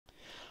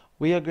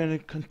We are going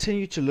to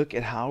continue to look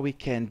at how we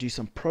can do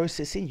some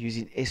processing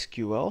using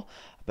SQL,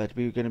 but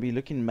we're going to be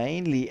looking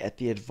mainly at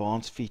the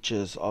advanced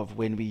features of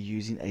when we're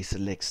using a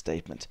select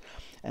statement.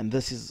 And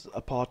this is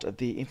a part of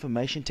the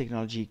Information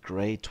Technology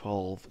Grade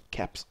 12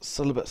 CAPS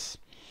syllabus.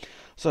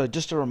 So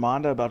just a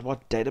reminder about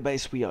what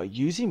database we are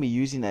using. We're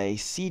using a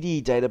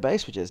CD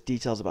database, which has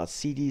details about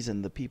CDs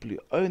and the people who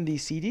own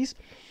these CDs.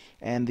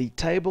 And the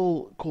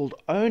table called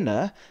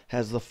owner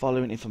has the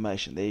following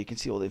information. There you can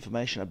see all the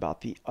information about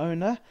the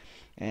owner.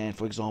 And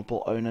for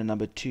example, owner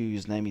number 2,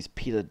 his name is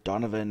Peter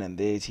Donovan, and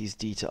there's his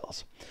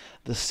details.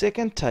 The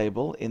second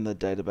table in the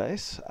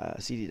database,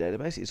 CD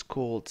database, is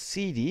called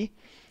CD,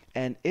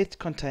 and it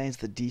contains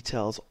the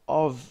details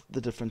of the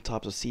different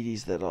types of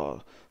CDs that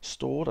are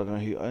stored. I don't know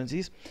who owns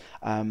these,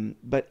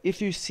 but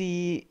if you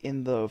see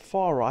in the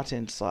far right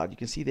hand side, you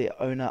can see their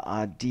owner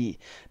ID.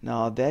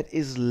 Now that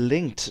is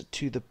linked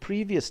to the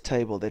previous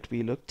table that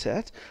we looked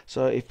at.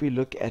 So if we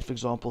look at, for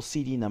example,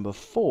 CD number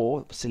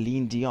 4,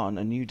 Celine Dion,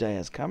 A New Day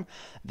Has Come,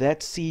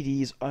 that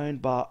CD is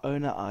owned by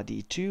owner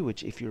ID 2,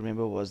 which, if you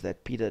remember, was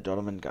that Peter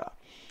Donovan guy.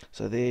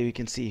 So there you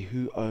can see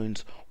who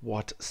owns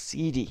what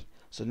CD.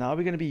 So now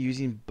we're going to be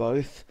using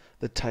both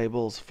the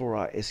tables for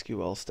our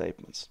SQL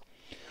statements.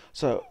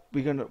 So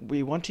we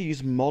want to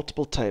use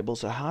multiple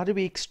tables. So how do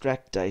we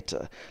extract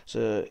data?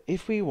 So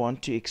if we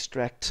want to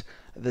extract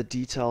the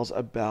details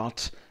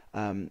about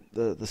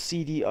the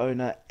CD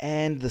owner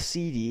and the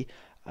CD,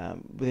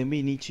 then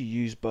we need to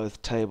use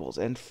both tables.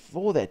 And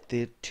for that,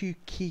 there are two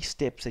key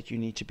steps that you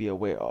need to be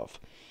aware of.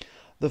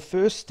 The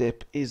first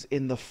step is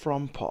in the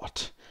from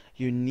part.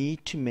 You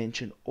need to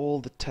mention all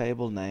the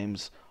table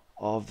names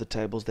of the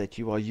tables that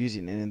you are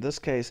using, and in this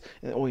case,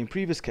 or in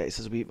previous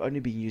cases, we've only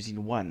been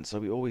using one, so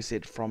we always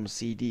said from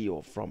CD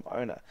or from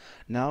owner.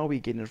 Now we're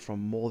getting it from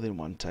more than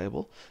one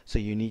table, so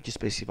you need to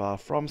specify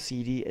from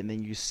CD, and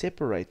then you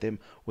separate them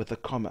with a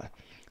comma.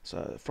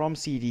 So from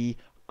CD,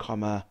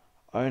 comma,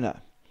 owner.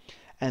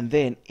 And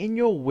then in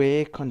your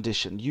where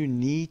condition, you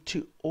need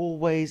to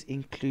always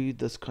include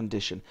this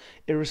condition.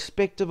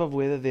 Irrespective of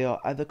whether there are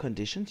other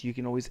conditions, you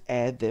can always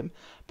add them,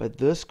 but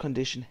this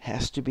condition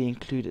has to be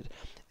included.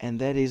 And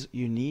that is,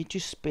 you need to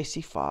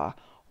specify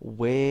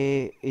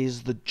where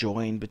is the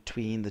join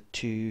between the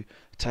two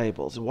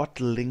tables,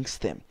 what links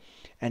them.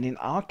 And in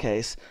our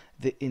case,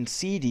 in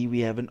CD,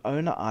 we have an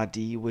owner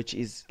ID which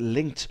is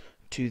linked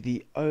to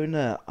the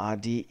owner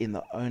ID in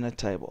the owner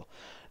table.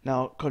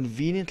 Now,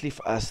 conveniently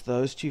for us,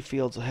 those two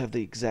fields have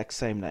the exact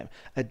same name.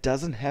 It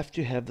doesn't have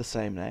to have the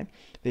same name.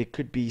 There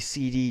could be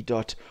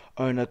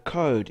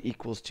cd.ownerCode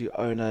equals to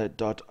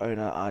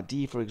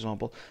owner.ownerID, for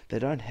example. They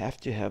don't have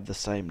to have the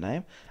same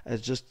name.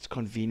 It's just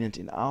convenient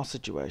in our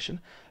situation.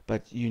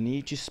 But you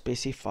need to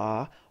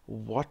specify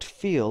what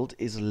field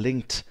is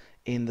linked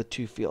in the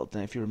two fields.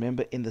 Now, if you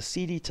remember, in the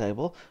CD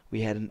table,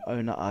 we had an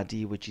owner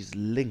ID which is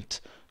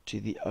linked to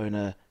the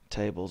owner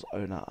table's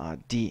owner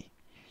ID.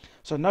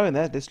 So knowing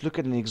that, let's look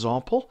at an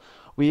example.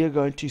 We are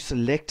going to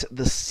select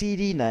the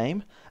CD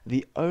name,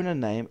 the owner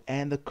name,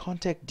 and the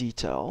contact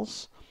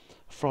details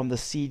from the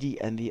CD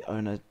and the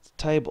owner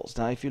tables.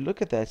 Now, if you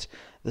look at that,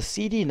 the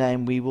CD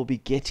name we will be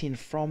getting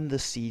from the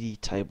CD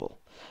table.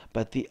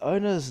 But the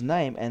owner's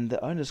name and the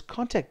owner's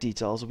contact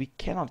details we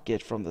cannot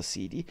get from the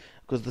CD,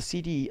 because the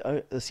CD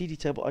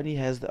table only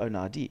has the owner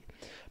ID.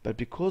 But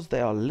because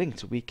they are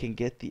linked, we can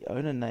get the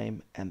owner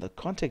name and the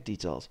contact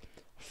details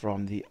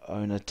from the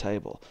owner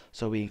table.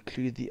 So we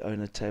include the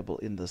owner table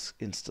in this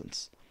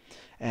instance.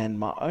 And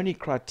my only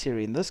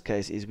criteria in this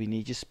case is we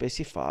need to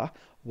specify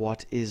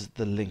what is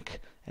the link.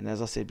 And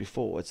as I said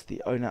before, it's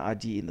the owner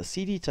ID in the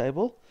CD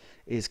table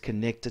is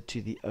connected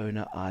to the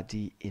owner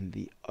ID in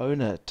the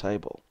owner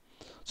table.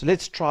 So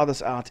let's try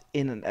this out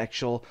in an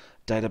actual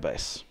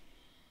database.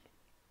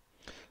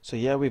 So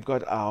here we've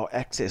got our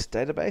Access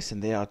database,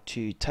 and there are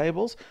two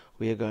tables.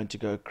 We are going to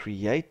go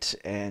create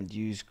and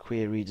use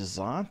query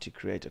design to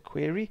create a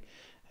query.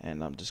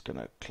 And I'm just going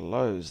to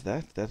close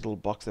that little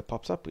box that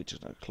pops up. We're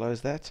just going to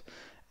close that.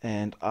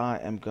 And I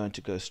am going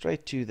to go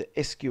straight to the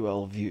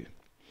SQL view.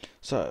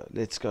 So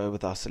let's go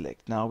with our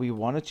select. Now we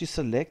wanted to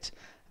select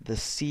the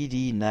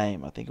CD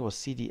name. I think it was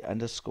CD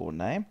underscore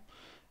name.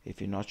 If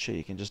you're not sure,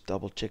 you can just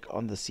double check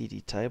on the CD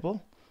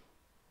table.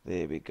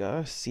 There we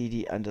go,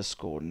 CD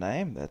underscore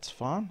name, that's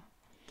fine.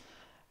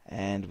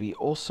 And we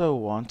also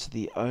want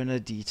the owner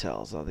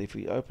details. Now, if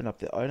we open up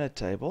the owner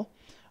table,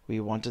 we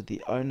wanted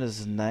the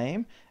owner's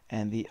name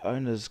and the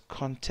owner's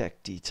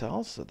contact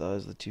details. So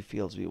those are the two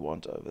fields we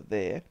want over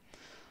there.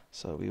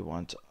 So we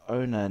want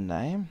owner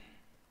name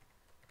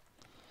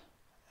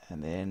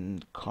and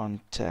then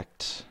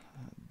contact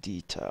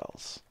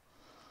details,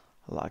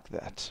 like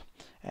that.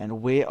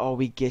 And where are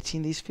we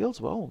getting these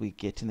fields? Well, we're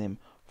getting them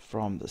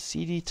from the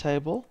CD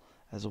table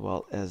as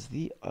well as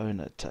the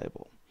owner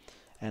table.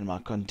 And my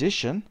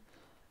condition,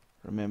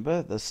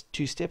 remember, there's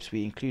two steps.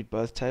 We include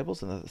both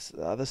tables, and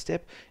the other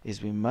step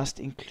is we must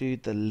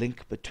include the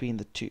link between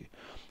the two.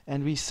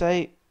 And we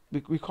say,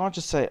 we can't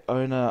just say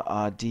owner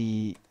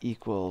ID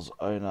equals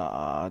owner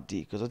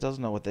ID, because it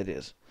doesn't know what that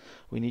is.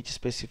 We need to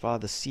specify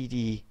the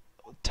CD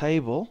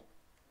table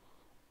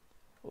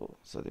Oh,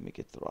 so let me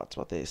get the right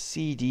spot there.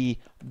 CD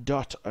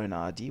dot owner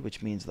ID,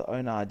 which means the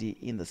owner ID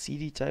in the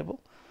CD table.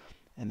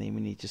 And then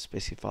we need to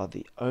specify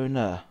the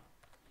owner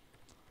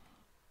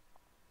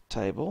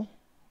table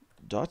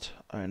dot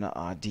owner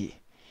ID.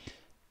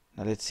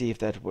 Now let's see if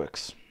that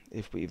works.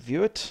 If we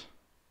view it,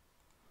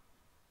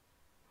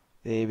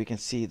 there we can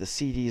see the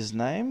CD's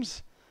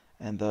names,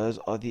 and those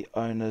are the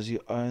owners who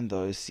own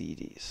those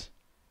CDs.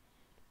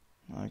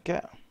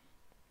 Okay.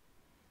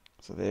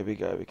 So there we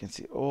go. We can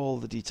see all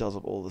the details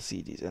of all the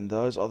CDs, and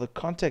those are the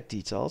contact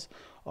details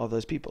of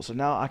those people. So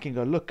now I can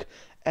go look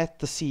at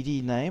the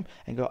CD name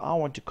and go, I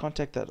want to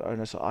contact that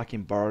owner so I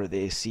can borrow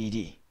their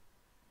CD.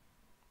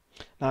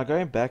 Now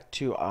going back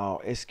to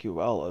our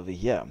SQL over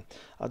here,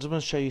 I just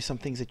want to show you some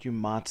things that you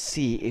might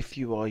see if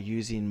you are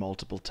using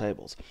multiple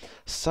tables.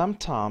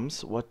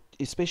 Sometimes,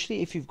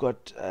 especially if you've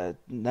got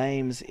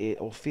names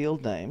or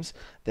field names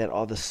that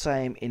are the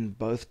same in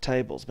both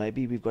tables.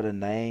 Maybe we've got a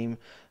name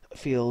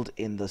field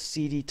in the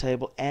CD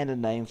table and a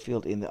name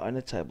field in the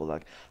owner table.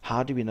 Like,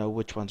 how do we know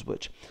which one's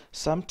which?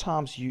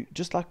 Sometimes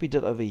just like we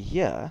did over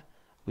here,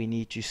 we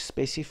need to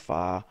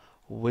specify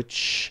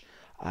which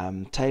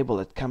table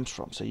it comes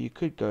from. So you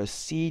could go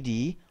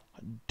CD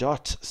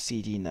dot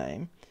CD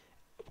name,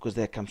 because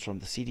that comes from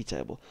the CD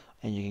table,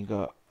 and you can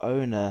go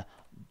owner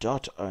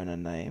dot owner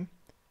name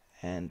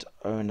and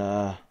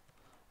owner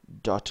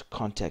dot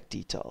contact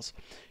details.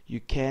 You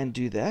can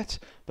do that,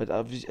 but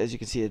as you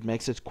can see, it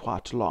makes it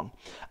quite long.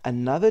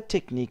 Another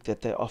technique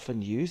that they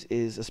often use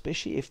is,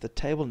 especially if the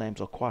table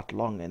names are quite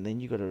long and then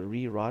you've got to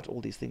rewrite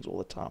all these things all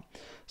the time.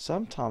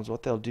 Sometimes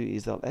what they'll do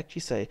is they'll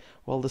actually say,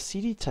 well, the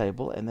CD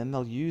table, and then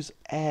they'll use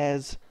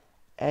as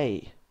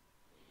A,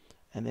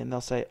 and then they'll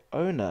say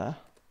owner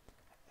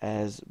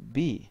as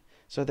B.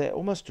 So they're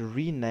almost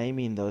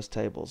renaming those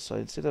tables. So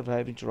instead of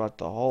having to write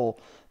the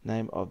whole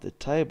name of the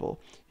table,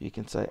 you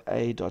can say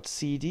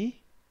A.CD,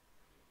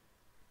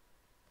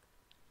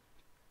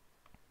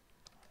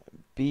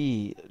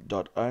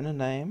 B.owner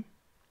name,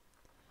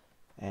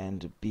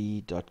 and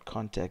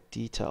B.contact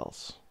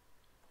details.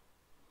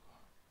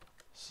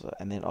 So,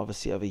 and then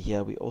obviously over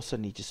here we also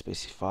need to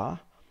specify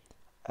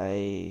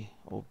A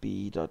or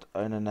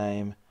B.owner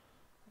name,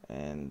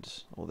 and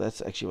well,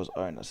 that's actually was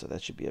owner, so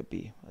that should be a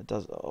B. It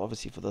does,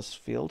 obviously for this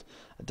field,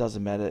 it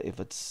doesn't matter if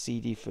it's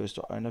CD first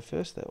or owner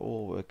first, they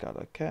all work out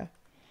okay.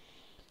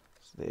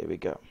 So there we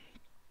go.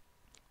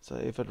 So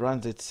if it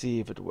runs, let's see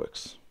if it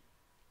works.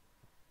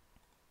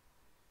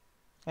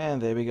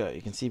 And there we go.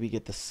 You can see we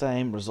get the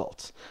same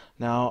results.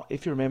 Now,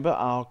 if you remember,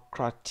 our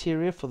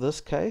criteria for this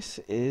case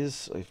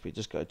is, if we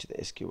just go to the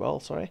SQL,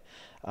 sorry,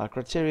 our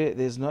criteria,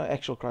 there's no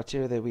actual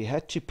criteria there. We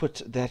had to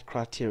put that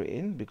criteria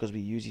in because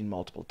we're using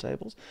multiple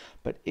tables.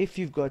 But if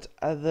you've got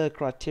other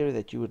criteria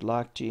that you would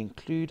like to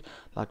include,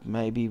 like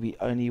maybe we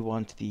only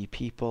want the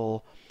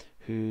people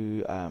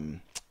who,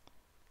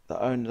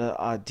 the owner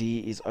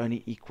ID is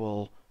only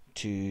equal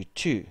to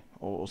 2,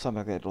 or something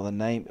like that, or the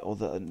name, or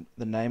the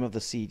name of the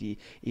CD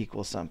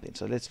equals something.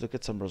 So let's look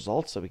at some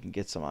results so we can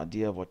get some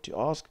idea of what to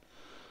ask.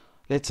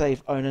 Let's say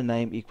if owner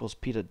name equals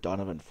Peter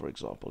Donovan, for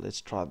example. Let's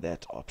try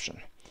that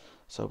option.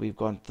 So we've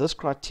got this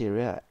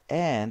criteria,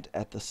 and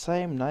at the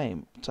same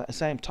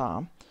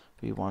time,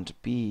 we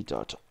want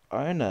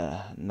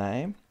B.owner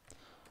name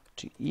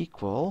to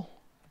equal,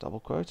 double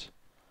quote,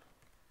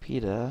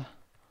 Peter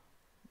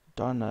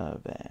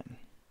Donovan.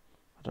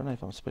 I don't know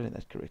if I'm spelling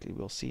that correctly.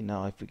 We'll see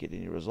now if we get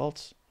any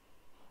results.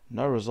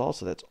 No results,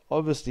 so that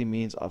obviously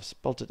means I've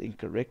spelt it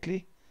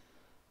incorrectly.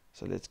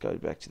 So let's go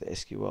back to the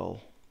SQL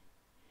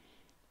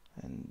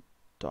and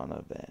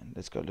Donovan.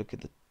 Let's go look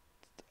at the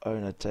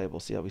owner table,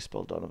 see how we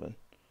spell Donovan.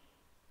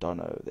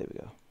 Dono, there we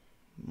go.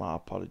 My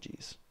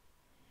apologies.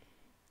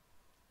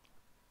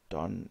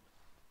 Van.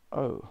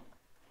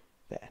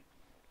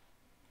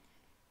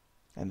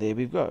 And there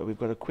we go. We've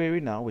got a query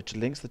now which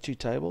links the two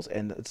tables,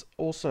 and it's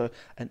also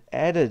an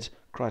added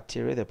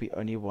criteria that we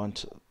only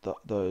want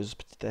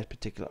that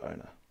particular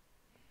owner.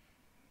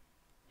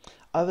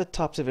 Other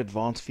types of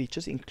advanced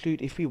features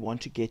include if we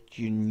want to get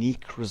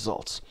unique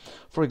results.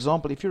 For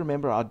example, if you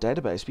remember our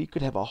database, we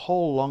could have a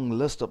whole long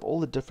list of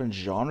all the different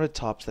genre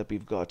types that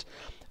we've got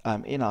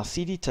in our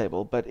CD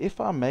table. But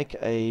if I make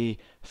a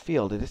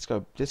field, let's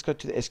go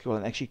to the SQL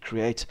and actually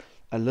create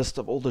a list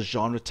of all the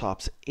genre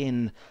types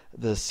in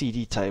the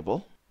CD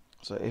table.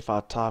 So if I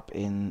type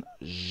in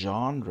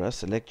genre,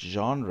 select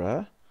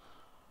genre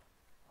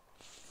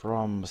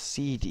from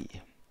CD,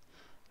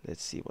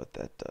 let's see what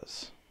that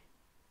does.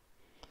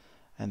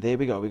 And there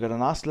we go. We've got a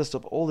nice list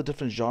of all the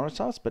different genre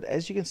types, but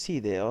as you can see,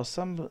 there are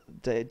some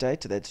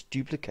data that's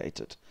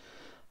duplicated.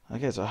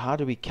 Okay, so how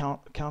do we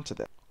counter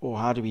that? Or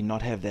how do we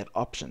not have that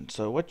option?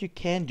 So what you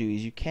can do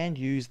is you can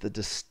use the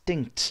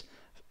distinct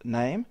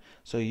name.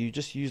 So you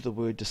just use the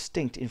word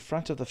distinct in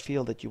front of the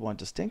field that you want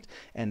distinct,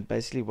 and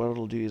basically what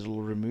it'll do is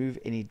it'll remove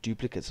any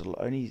duplicates. It'll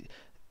only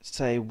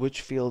say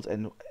which field,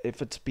 and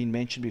if it's been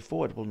mentioned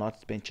before, it will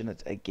not mention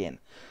it again.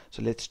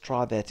 So let's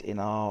try that in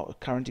our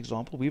current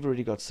example. We've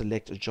already got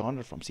select a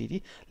genre from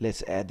CD.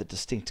 Let's add the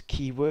distinct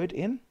keyword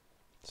in.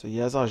 So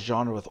here's our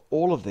genre with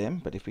all of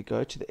them, but if we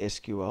go to the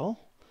SQL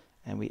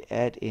and we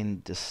add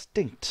in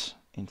distinct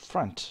in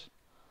front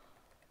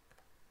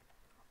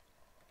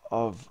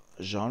of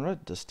genre,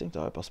 distinct,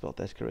 I hope I spelled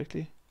that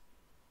correctly.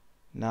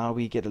 Now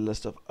we get a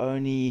list of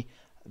only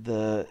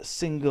the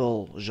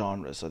single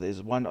genres, so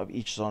there's one of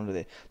each genre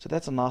there. So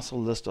that's a nice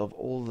little list of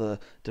all the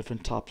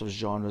different types of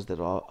genres that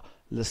are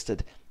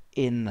listed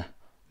in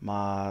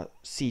my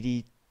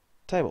CD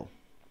table.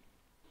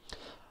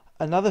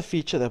 Another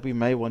feature that we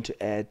may want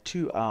to add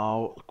to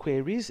our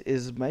queries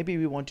is maybe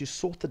we want to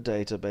sort the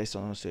data based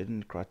on a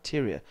certain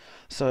criteria.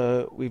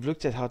 So we've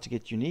looked at how to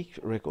get unique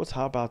records.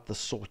 How about the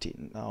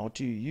sorting? Now,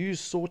 to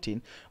use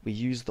sorting, we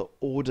use the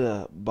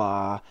order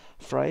by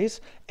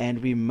phrase,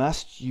 and we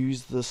must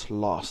use this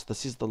last.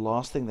 This is the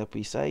last thing that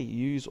we say.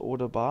 Use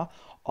order by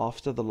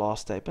after the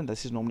last statement.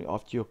 This is normally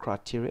after your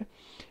criteria.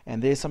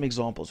 And there's some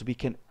examples. We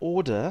can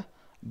order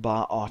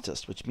by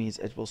artist, which means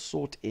it will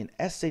sort in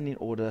ascending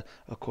order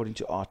according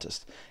to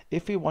artist.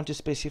 If we want to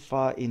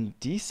specify in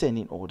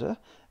descending order,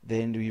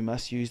 then we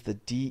must use the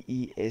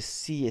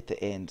DESC at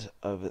the end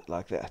of it,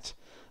 like that.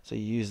 So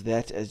you use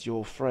that as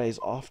your phrase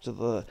after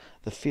the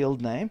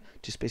field name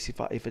to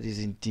specify if it is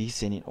in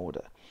descending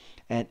order.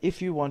 And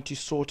if you want to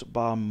sort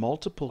by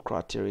multiple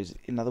criteria,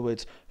 in other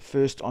words,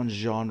 first on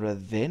genre,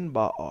 then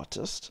by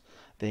artist,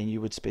 then you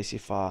would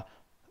specify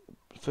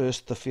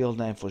first the field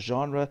name for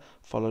genre,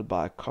 followed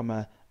by a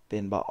comma,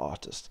 then by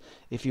artist.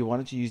 If you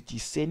wanted to use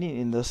descending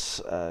in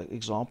this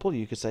example,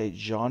 you could say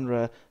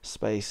genre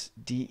space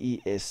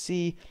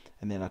DESC,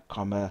 and then a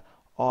comma,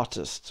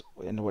 artist,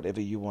 and whatever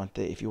you want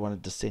there. If you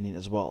wanted descending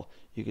as well,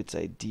 you could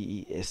say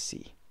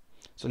DESC.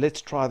 So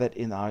let's try that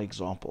in our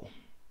example.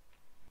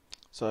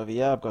 So over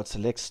here I've got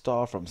select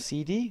star from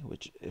CD,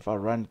 which if I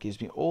run gives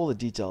me all the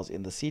details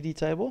in the CD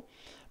table.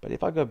 But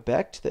if I go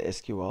back to the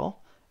SQL,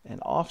 and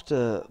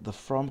after the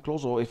from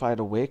clause, or if I had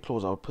a where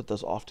clause, I would put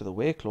this after the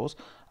where clause.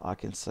 I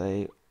can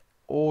say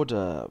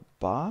order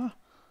by,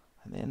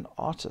 and then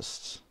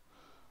artists.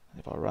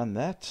 If I run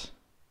that,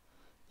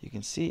 you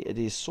can see it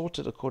is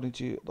sorted according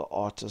to the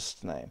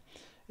artist name.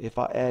 If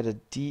I add a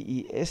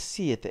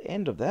DESC at the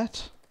end of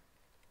that,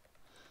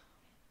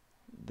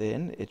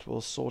 then it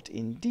will sort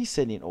in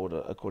descending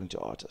order according to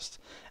artist.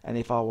 And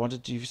if I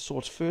wanted to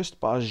sort first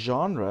by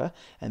genre,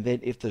 and then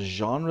if the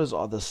genres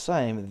are the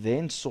same,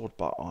 then sort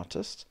by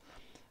artist,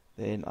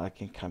 then I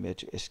can come here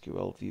to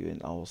SQL view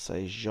and I will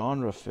say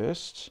genre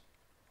first,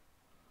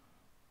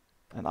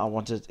 and I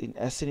want it in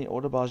ascending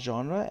order by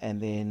genre,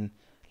 and then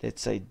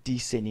let's say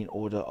descending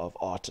order of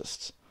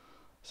artists.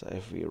 So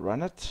if we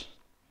run it,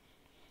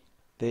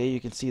 there you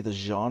can see the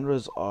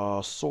genres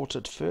are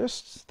sorted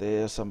first.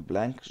 There are some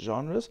blank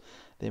genres.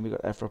 Then we've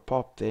got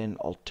Afropop, then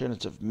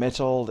alternative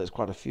metal. There's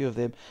quite a few of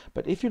them.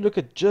 But if you look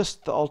at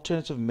just the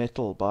alternative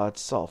metal by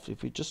itself,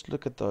 if we just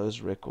look at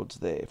those records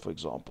there, for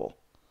example,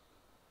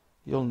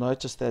 you'll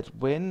notice that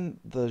when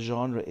the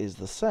genre is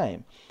the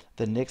same,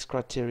 the next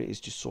criteria is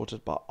to sort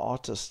it by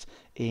artist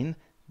in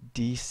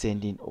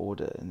descending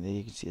order. And there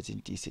you can see it's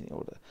in descending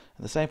order.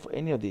 And the same for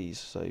any of these.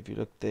 So if you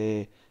look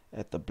there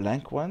at the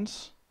blank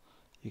ones,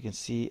 you can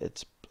see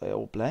they're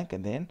all blank,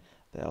 and then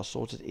they are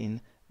sorted in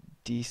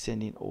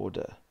descending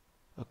order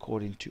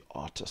according to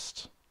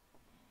artist.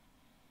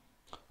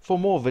 For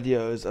more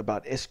videos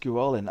about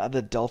SQL and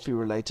other Delphi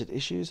related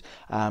issues,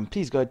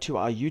 please go to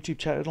our YouTube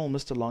channel,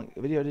 Mr. Long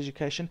Video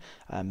Education.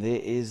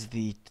 There is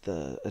the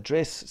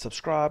address.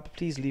 Subscribe.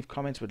 Please leave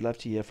comments. We'd love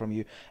to hear from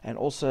you. And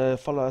also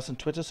follow us on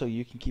Twitter so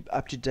you can keep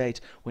up to date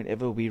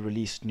whenever we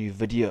release new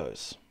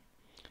videos.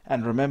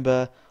 And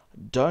remember,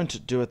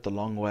 don't do it the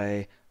long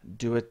way.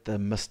 Do it the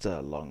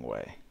Mr. Long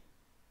way.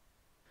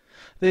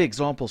 The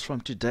examples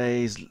from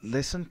today's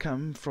lesson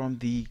come from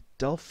the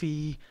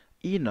Delphi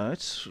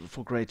e-notes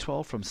for grade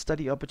 12 from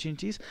Study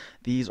Opportunities.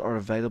 These are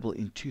available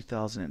in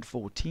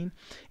 2014.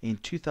 In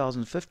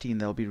 2015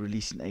 they'll be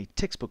releasing a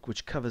textbook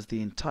which covers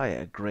the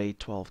entire grade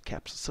 12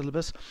 CAPS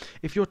syllabus.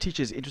 If your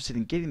teacher is interested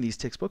in getting these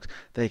textbooks,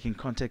 they can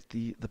contact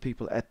the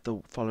people at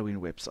the following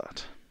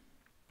website.